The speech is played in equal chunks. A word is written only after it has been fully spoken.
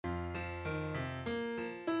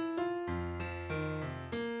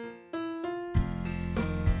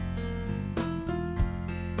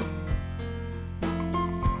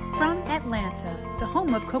Atlanta, the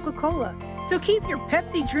home of Coca-Cola. So keep your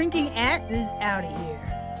Pepsi drinking asses out of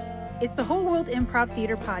here. It's the Whole World Improv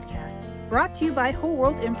Theater podcast, brought to you by Whole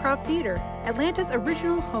World Improv Theater, Atlanta's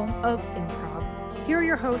original home of improv. Here are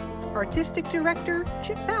your hosts, artistic director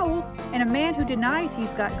Chip Powell, and a man who denies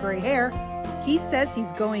he's got gray hair. He says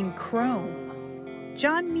he's going chrome,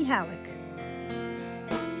 John Mihalik.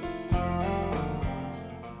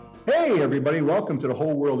 Hey, everybody. Welcome to the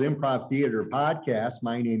Whole World Improv Theater podcast.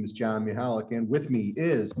 My name is John Mihalik, and with me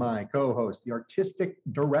is my co-host, the artistic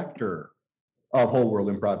director of Whole World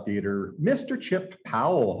Improv Theater, Mr. Chip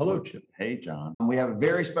Powell. Hello, Chip. Hey, John. We have a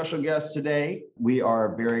very special guest today. We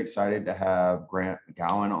are very excited to have Grant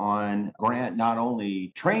McGowan on. Grant not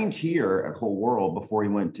only trained here at Whole World before he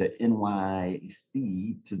went to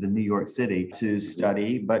NYC, to the New York City to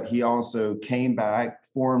study, but he also came back,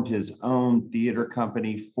 formed his own theater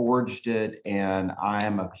company, forged it, and I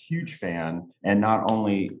am a huge fan. And not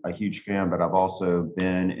only a huge fan, but I've also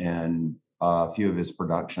been in a few of his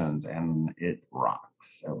productions, and it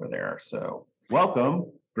rocks over there. So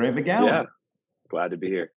welcome, Grant McGowan. Yeah, glad to be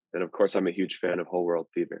here. And of course, I'm a huge fan of Whole World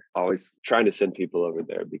Theater. Always trying to send people over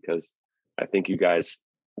there because I think you guys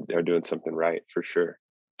are doing something right for sure.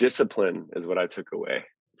 Discipline is what I took away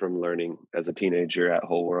from learning as a teenager at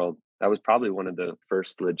Whole World. That was probably one of the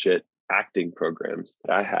first legit acting programs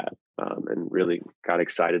that I had, and really got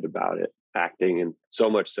excited about it. Acting, and so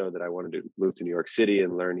much so that I wanted to move to New York City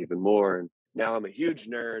and learn even more. And now I'm a huge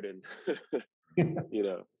nerd, and I'm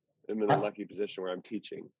in a lucky position where I'm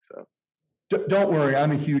teaching. So don't worry,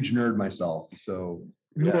 I'm a huge nerd myself. So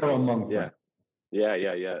you're among friends.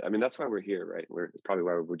 Yeah. I mean, that's why we're here, right? It's probably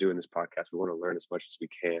why we're doing this podcast. We want to learn as much as we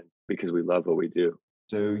can because we love what we do.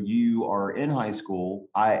 So you are in high school.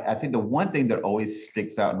 I think the one thing that always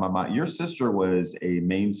sticks out in my mind, your sister was a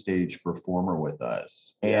main stage performer with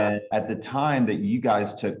us. And at the time that you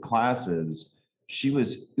guys took classes, she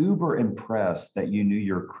was uber impressed that you knew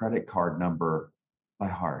your credit card number by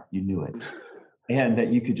heart. You knew it. And that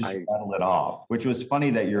you could just rattle it off, which was funny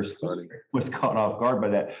that your sister was caught off guard by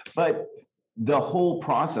that. But the whole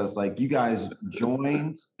process, like you guys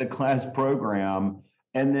joined the class program.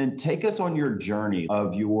 And then take us on your journey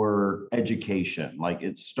of your education. Like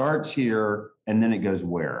it starts here and then it goes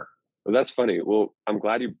where? Well, that's funny. Well, I'm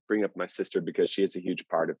glad you bring up my sister because she is a huge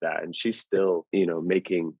part of that. And she's still,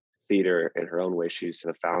 making theater in her own way. She's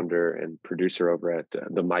the founder and producer over at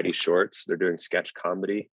The Mighty Shorts. They're doing sketch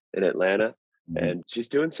comedy in Atlanta. And she's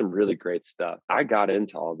doing some really great stuff. I got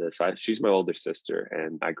into all this. She's my older sister,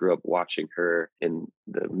 and I grew up watching her in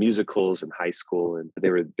the musicals in high school, and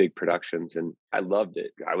they were big productions, and I loved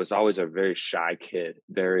it. I was always a very shy kid,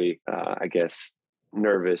 very,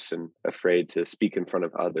 nervous and afraid to speak in front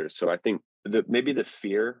of others. So I think maybe the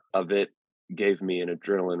fear of it gave me an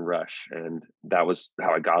adrenaline rush, and that was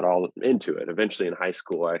how I got all into it. Eventually in high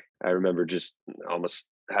school, I remember just almost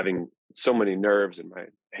having so many nerves and my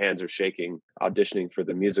hands are shaking auditioning for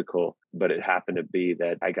the musical, but it happened to be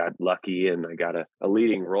that I got lucky and I got a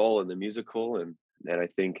leading role in the musical. And I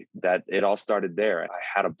think that it all started there. I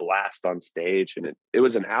had a blast on stage, and it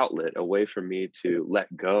was an outlet, a way for me to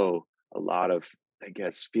let go a lot of,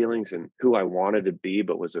 feelings and who I wanted to be,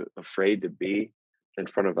 but was afraid to be in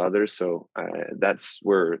front of others. So that's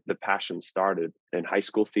where the passion started in high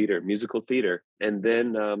school theater, musical theater. And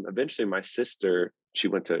then eventually my sister, she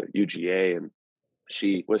went to UGA and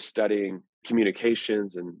she was studying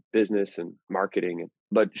communications and business and marketing,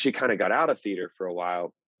 but she kind of got out of theater for a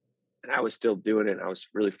while. And I was still doing it. And I was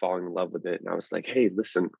really falling in love with it. And I was like, hey,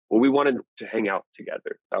 listen, we wanted to hang out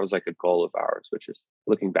together. That was like a goal of ours, which is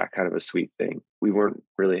looking back kind of a sweet thing. We weren't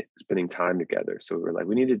really spending time together. So we were like,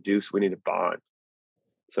 we need to bond.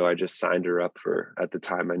 So I just signed her up for, at the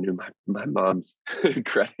time I knew my mom's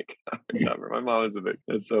credit card number. My mom was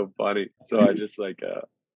it's so funny. So I just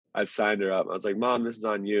I signed her up. I was like, Mom, this is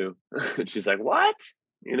on you. And she's like, what?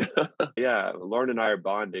 Yeah, Lauren and I are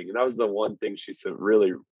bonding. And that was the one thing she said,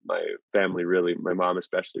 really, my family really, my mom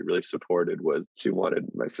especially really supported, was she wanted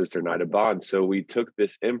my sister and I to bond. So we took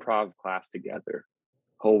this improv class together,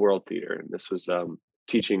 Whole World Theater. And this was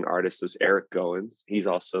teaching artist was Eric Goins. He's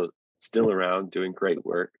also still around doing great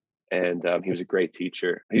work. And he was a great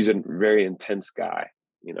teacher. He's a very intense guy.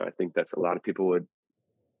 I think that's a lot of people would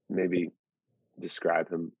maybe describe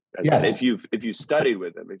him as that. If you studied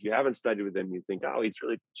with him. If you haven't studied with him, you think, oh, he's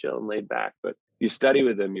really chill and laid back. But you study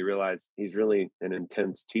with him, you realize he's really an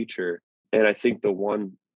intense teacher. And I think the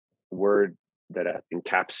one word that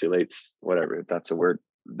encapsulates, whatever, if that's a word,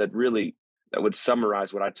 that would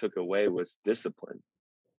summarize what I took away was discipline.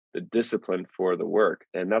 The discipline for the work.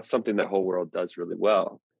 And that's something that Whole World does really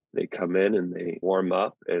well. They come in and they warm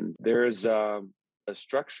up, and there's a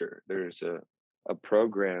structure. There's a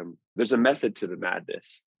program. There's a method to the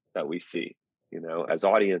madness that we see. As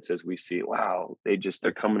audiences, we see, wow,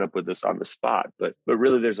 they're coming up with this on the spot. But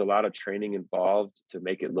really, there's a lot of training involved to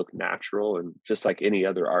make it look natural. And just like any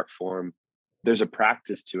other art form, there's a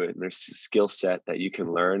practice to it, and there's a skill set that you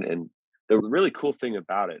can learn. And the really cool thing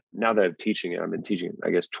about it, now that I've been teaching, I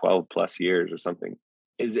guess, 12 plus years or something,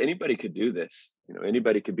 is anybody could do this.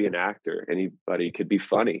 Anybody could be an actor. Anybody could be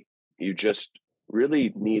funny. You just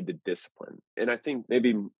really need the discipline. And I think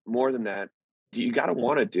maybe more than that, you got to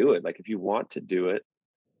want to do it. Like if you want to do it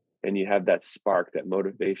and you have that spark, that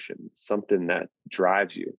motivation, something that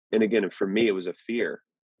drives you. And again, for me, it was a fear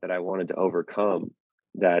that I wanted to overcome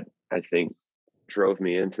that I think drove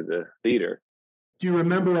me into the theater. Do you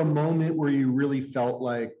remember a moment where you really felt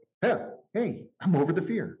like, hey, I'm over the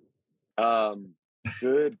fear?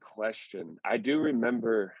 Good question. I do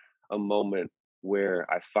remember a moment where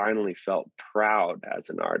I finally felt proud as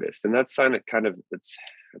an artist. And that's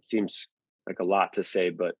it seems like a lot to say,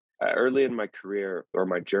 but early in my career or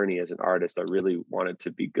my journey as an artist, I really wanted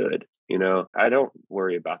to be good. I don't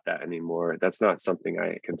worry about that anymore. That's not something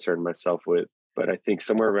I concern myself with. But I think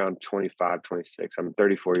somewhere around 25, 26, I'm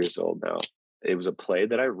 34 years old now. It was a play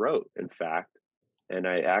that I wrote, in fact, and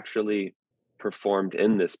I actually performed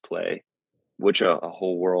in this play, which a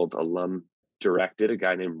Whole World alum directed, a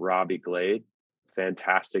guy named Robbie Glade,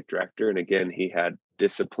 fantastic director. And again, he had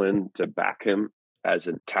discipline to back him as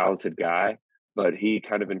a talented guy, but he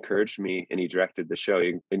kind of encouraged me, and he directed the show.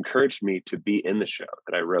 He encouraged me to be in the show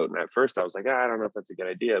that I wrote. And at first I was like, I don't know if that's a good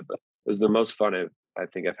idea, but it was the most fun I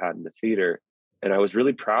think I've had in the theater. And I was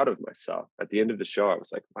really proud of myself. At the end of the show, I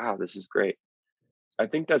was like, wow, this is great. I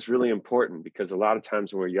think that's really important because a lot of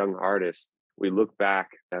times when we're young artists, we look back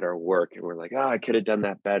at our work and we're like, I could have done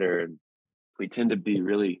that better. And we tend to be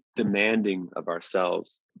really demanding of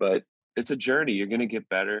ourselves, but it's a journey. You're going to get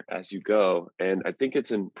better as you go. And I think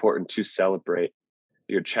it's important to celebrate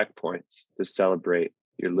your checkpoints, to celebrate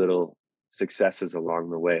your little successes along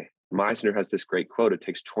the way. Meisner has this great quote, it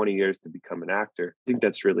takes 20 years to become an actor. I think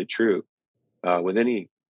that's really true. With any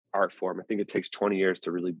art form, I think it takes 20 years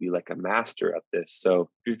to really be like a master at this. So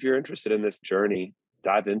if you're interested in this journey,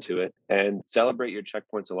 dive into it and celebrate your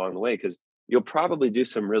checkpoints along the way, because you'll probably do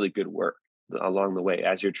some really good work along the way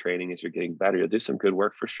as you're training, as you're getting better. You'll do some good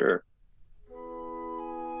work for sure.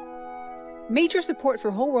 Major support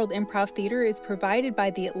for Whole World Improv Theater is provided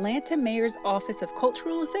by the Atlanta Mayor's Office of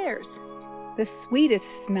Cultural Affairs, the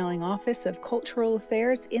sweetest smelling office of cultural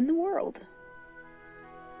affairs in the world.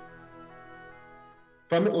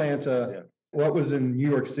 From Atlanta, What was in New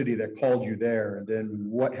York City that called you there? And then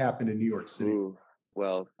what happened in New York City?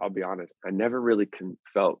 Well, I'll be honest. I never really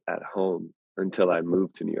felt at home until I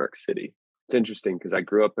moved to New York City. It's interesting because I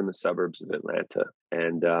grew up in the suburbs of Atlanta,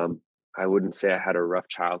 and I wouldn't say I had a rough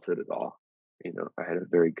childhood at all. I had a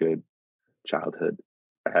very good childhood.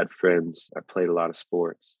 I had friends. I played a lot of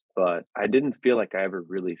sports, but I didn't feel like I ever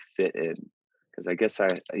really fit in. Because I guess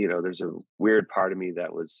there's a weird part of me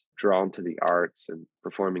that was drawn to the arts and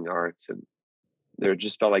performing arts. And there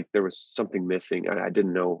just felt like there was something missing. I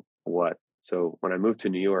didn't know what. So when I moved to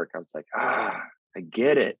New York, I was like, I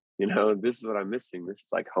get it. This is what I'm missing. This is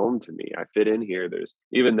like home to me. I fit in here.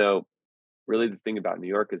 Even though really the thing about New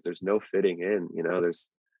York is there's no fitting in, there's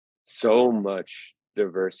so much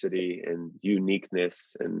diversity and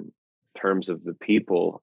uniqueness in terms of the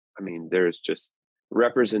people. I mean, there's just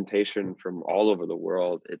representation from all over the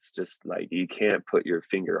world. It's just like you can't put your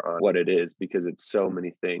finger on what it is because it's so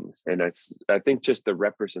many things. And I think just the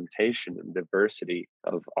representation and diversity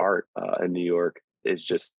of art in New York is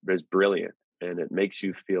brilliant, and it makes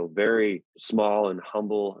you feel very small and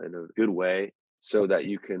humble in a good way, so that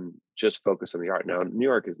you can just focus on the art. Now, New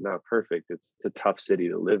York is not perfect. It's a tough city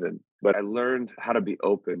to live in, but I learned how to be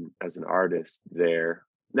open as an artist there.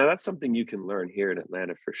 Now, that's something you can learn here in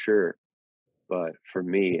Atlanta for sure. But for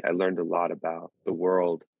me, I learned a lot about the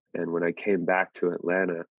world. And when I came back to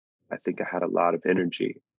Atlanta, I think I had a lot of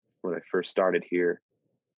energy when I first started here.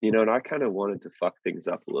 And I kind of wanted to fuck things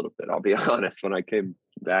up a little bit. I'll be honest. When I came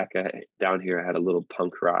back down here, I had a little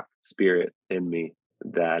punk rock spirit in me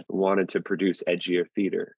that wanted to produce edgier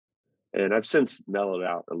theater. And I've since mellowed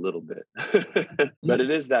out a little bit. But it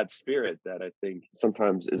is that spirit that I think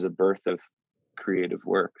sometimes is a birth of creative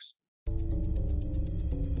works.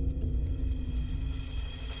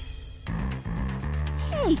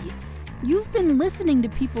 Hey, You've been listening to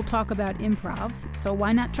people talk about improv, so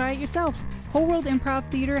why not try it yourself? Whole World Improv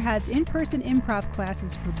Theater has in-person improv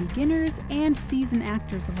classes for beginners and seasoned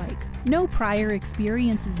actors alike. No prior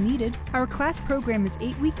experience is needed. Our class program is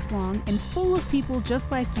 8 weeks long and full of people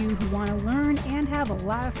just like you who want to learn and have a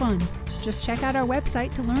lot of fun. Just check out our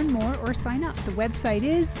website to learn more or sign up. The website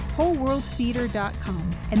is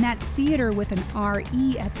wholeworldtheater.com, and that's theater with an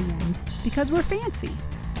R-E at the end, because we're fancy.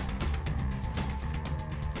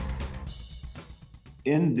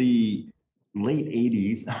 In the late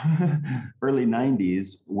 80s, early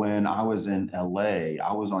 90s, when I was in LA,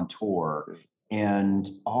 I was on tour, and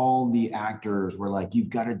all the actors were like, you've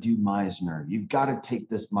got to do Meisner. You've got to take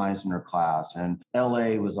this Meisner class. And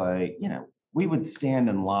LA was like, we would stand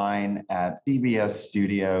in line at CBS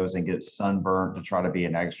Studios and get sunburnt to try to be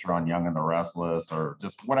an extra on Young and the Restless, or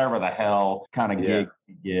just whatever the hell kind of gig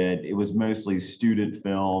you get. It was mostly student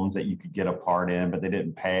films that you could get a part in, but they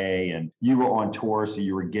didn't pay. And you were on tour, so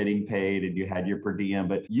you were getting paid and you had your per diem,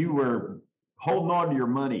 but you were holding on to your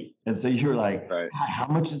money. And so you're like, how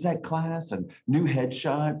much is that class? And new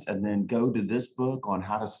headshots, and then go to this book on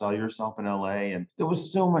how to sell yourself in LA. And there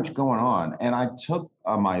was so much going on. And I took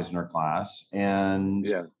a Meisner class, and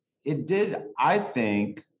it did, I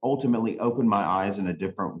think, ultimately open my eyes in a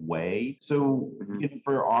different way. So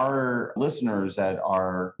for our listeners that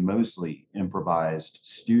are mostly improvised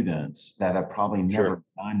students that have probably never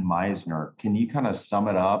done Meisner, can you kind of sum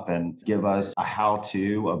it up and give us a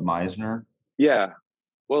how-to of Meisner? Yeah.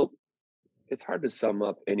 Well, it's hard to sum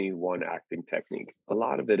up any one acting technique. A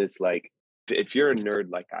lot of it is like, if you're a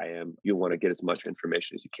nerd like I am, you want to get as much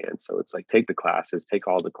information as you can. So it's like, take the classes, take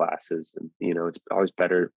all the classes. And, it's always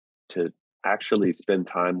better to actually spend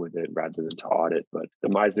time with it rather than to audit. But the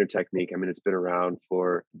Meisner technique, it's been around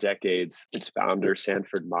for decades. Its founder,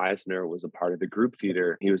 Sanford Meisner, was a part of the group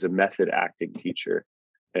theater. He was a method acting teacher.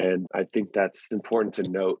 And I think that's important to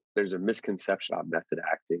note. There's a misconception about method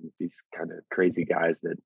acting, these kind of crazy guys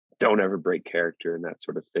that don't ever break character and that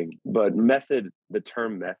sort of thing. But the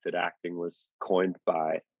term method acting was coined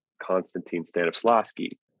by Konstantin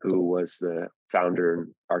Stanislavski, who was the founder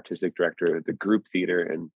and artistic director of the group theater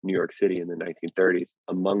in New York City in the 1930s.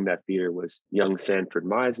 Among that theater was young Sanford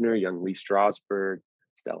Meisner, young Lee Strasberg,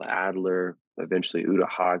 Stella Adler, eventually Uta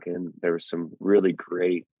Hagen. There were some really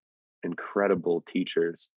great, incredible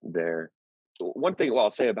teachers there. One thing I'll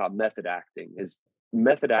say about method acting is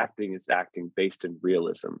acting based in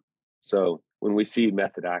realism. So when we see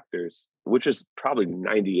method actors, which is probably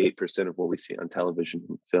 98% of what we see on television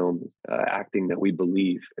and film, acting that we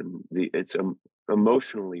believe, and it's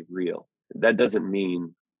emotionally real. That doesn't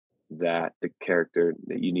mean that the character,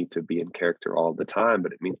 that you need to be in character all the time,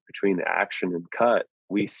 but it means between the action and cut,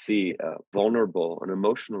 we see a vulnerable and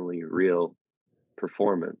emotionally real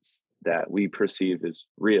performance that we perceive as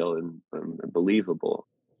real and believable.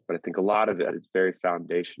 But I think a lot of it is very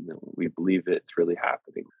foundational. We believe it's really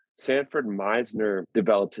happening. Sanford Meisner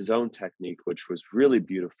developed his own technique, which was really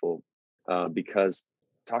beautiful because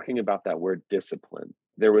talking about that word discipline,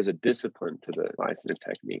 there was a discipline to the Meisner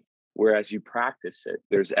technique. Whereas you practice it,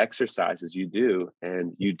 there's exercises you do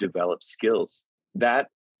and you develop skills. That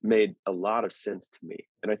made a lot of sense to me.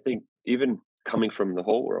 And I think even coming from the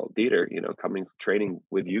Whole World Theater, training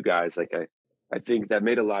with you guys, I think that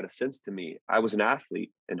made a lot of sense to me. I was an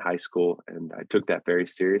athlete in high school and I took that very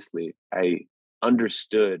seriously. I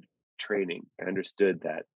understood training. I understood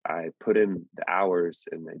that I put in the hours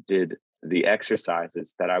and I did the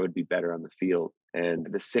exercises that I would be better on the field. And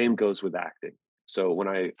the same goes with acting. So when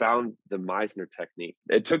I found the Meisner technique,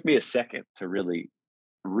 it took me a second to really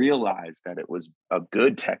realize that it was a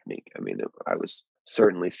good technique. I was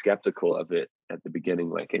certainly skeptical of it at the beginning,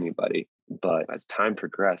 like anybody. But as time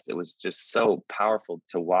progressed, it was just so powerful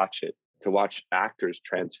to watch it, to watch actors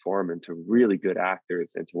transform into really good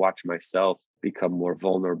actors, and to watch myself become more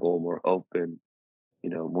vulnerable, more open,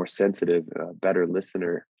 more sensitive, better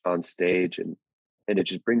listener on stage. And it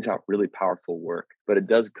just brings out really powerful work. But it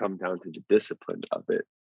does come down to the discipline of it.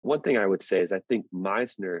 One thing I would say is I think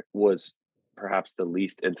Meisner was perhaps the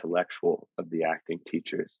least intellectual of the acting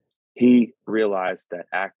teachers. He realized that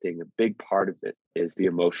acting, a big part of it is the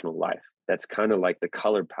emotional life. That's kind of like the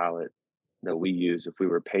color palette that we use. If we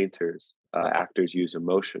were painters, actors use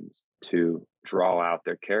emotions to draw out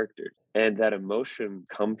their characters. And that emotion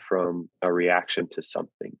comes from a reaction to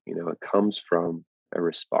something, it comes from a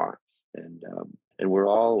response. And we're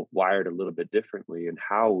all wired a little bit differently in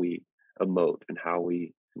how we emote and how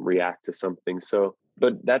we react to something. So,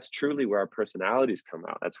 but that's truly where our personalities come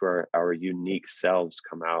out. That's where our unique selves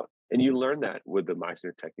come out. And you learn that with the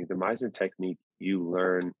Meisner technique. The Meisner technique, you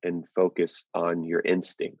learn and focus on your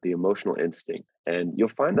instinct, the emotional instinct. And you'll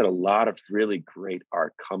find that a lot of really great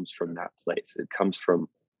art comes from that place. It comes from,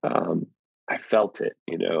 I felt it,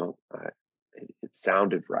 it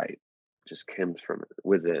sounded right. It just comes from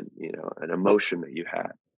within, an emotion that you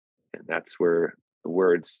had. And that's where the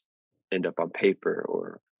words end up on paper,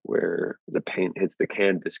 or where the paint hits the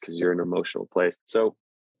canvas because you're in an emotional place. So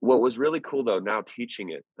what was really cool, though, now teaching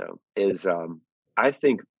it, though, is I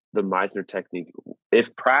think the Meisner technique,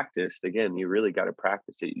 if practiced, again, you really got to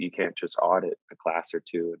practice it. You can't just audit a class or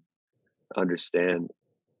two and understand,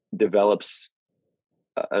 develops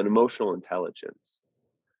an emotional intelligence.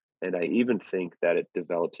 And I even think that it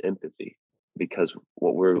develops empathy, because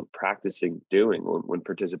what we're practicing doing when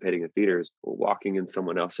participating in theater is we're walking in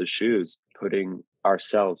someone else's shoes, putting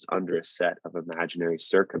ourselves under a set of imaginary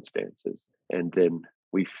circumstances. And then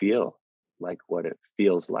we feel like what it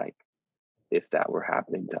feels like if that were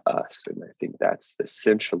happening to us. And I think that's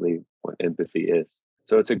essentially what empathy is.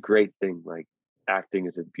 So it's a great thing. Like, acting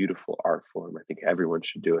is a beautiful art form. I think everyone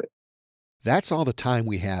should do it. That's all the time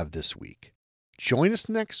we have this week. Join us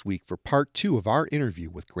next week for part 2 of our interview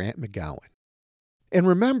with Grant McGowan. And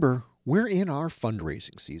remember, we're in our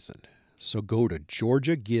fundraising season, so go to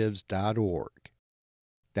georgiagives.org.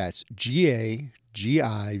 That's GAGIVES.org.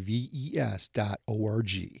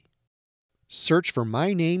 Search for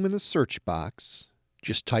my name in the search box.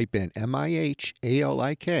 Just type in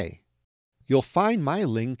MIHALIK. You'll find my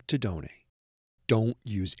link to donate. Don't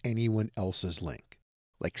use anyone else's link,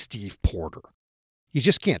 like Steve Porter. You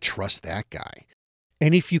just can't trust that guy.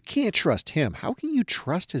 And if you can't trust him, how can you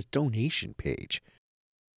trust his donation page?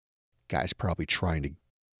 Guy's probably trying to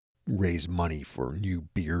raise money for new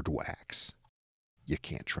beard wax. You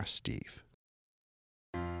can't trust Steve.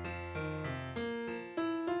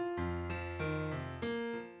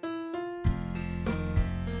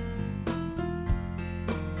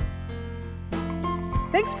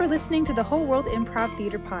 Thanks for listening to the Whole World Improv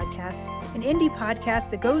Theater Podcast, an indie podcast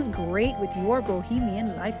that goes great with your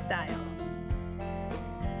bohemian lifestyle.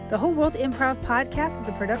 The Whole World Improv Podcast is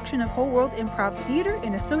a production of Whole World Improv Theater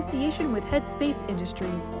in association with Headspace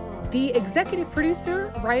Industries. The executive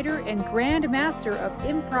producer, writer, and grand master of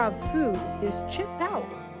improv food is Chip Powell.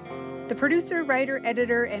 The producer, writer,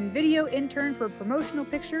 editor, and video intern for promotional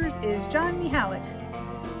pictures is John Mihalik.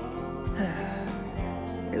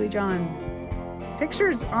 Really, John?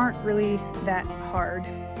 Pictures aren't really that hard.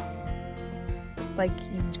 Like,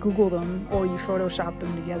 you Google them or you Photoshop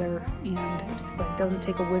them together, and it's like doesn't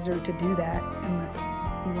take a wizard to do that unless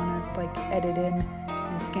you want to like edit in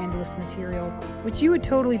some scandalous material, which you would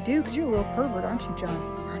totally do because you're a little pervert, aren't you, John?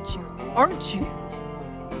 Aren't you?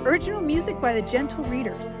 Original music by The Gentle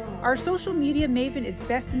Readers. Our social media maven is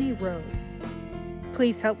Bethany Rowe.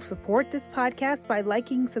 Please help support this podcast by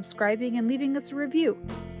liking, subscribing, and leaving us a review.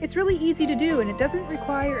 It's really easy to do, and it doesn't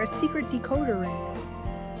require a secret decoder ring.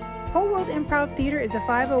 Whole World Improv Theater is a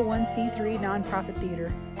 501c3 nonprofit theater.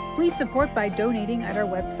 Please support by donating at our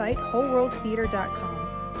website,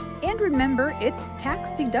 wholeworldtheater.com. And remember, it's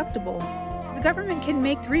tax deductible. The government can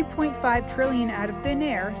make $3.5 trillion out of thin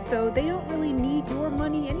air, so they don't really need your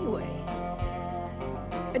money anyway.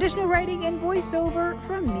 Additional writing and voiceover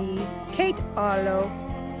from me, Kate Arlo.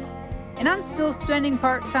 And I'm still spending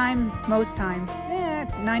part-time, most time,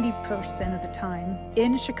 90% of the time,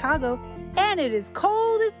 in Chicago. And it is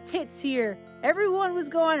cold as tits here. Everyone was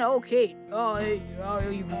going, "Oh, Kate, are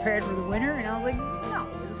you prepared for the winter?" And I was like, no,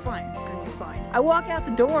 it's fine. It's going to be fine. I walk out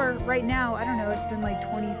the door right now. I don't know. It's been like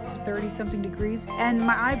 20 to 30 something degrees. And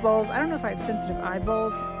my eyeballs, I don't know if I have sensitive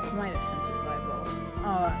eyeballs. I might have sensitive eyeballs.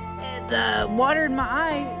 The water in my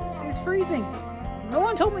eye is freezing. No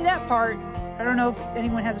one told me that part. I don't know if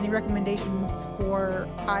anyone has any recommendations for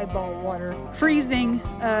eyeball water. Freezing.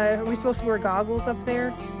 Are we supposed to wear goggles up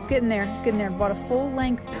there? It's getting there. Bought a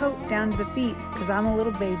full-length coat down to the feet because I'm a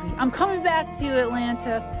little baby. I'm coming back to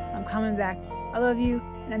Atlanta. I'm coming back. I love you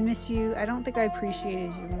and I miss you. I don't think I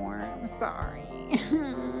appreciated you more. I'm sorry.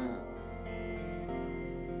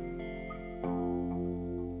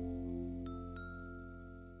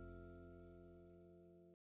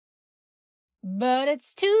 But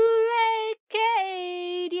it's too late,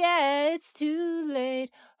 Kate, yeah, it's too late,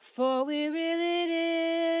 for we really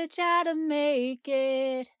did try to make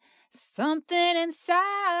it. Something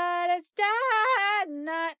inside has died,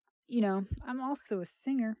 I'm also a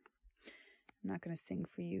singer. I'm not going to sing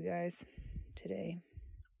for you guys today.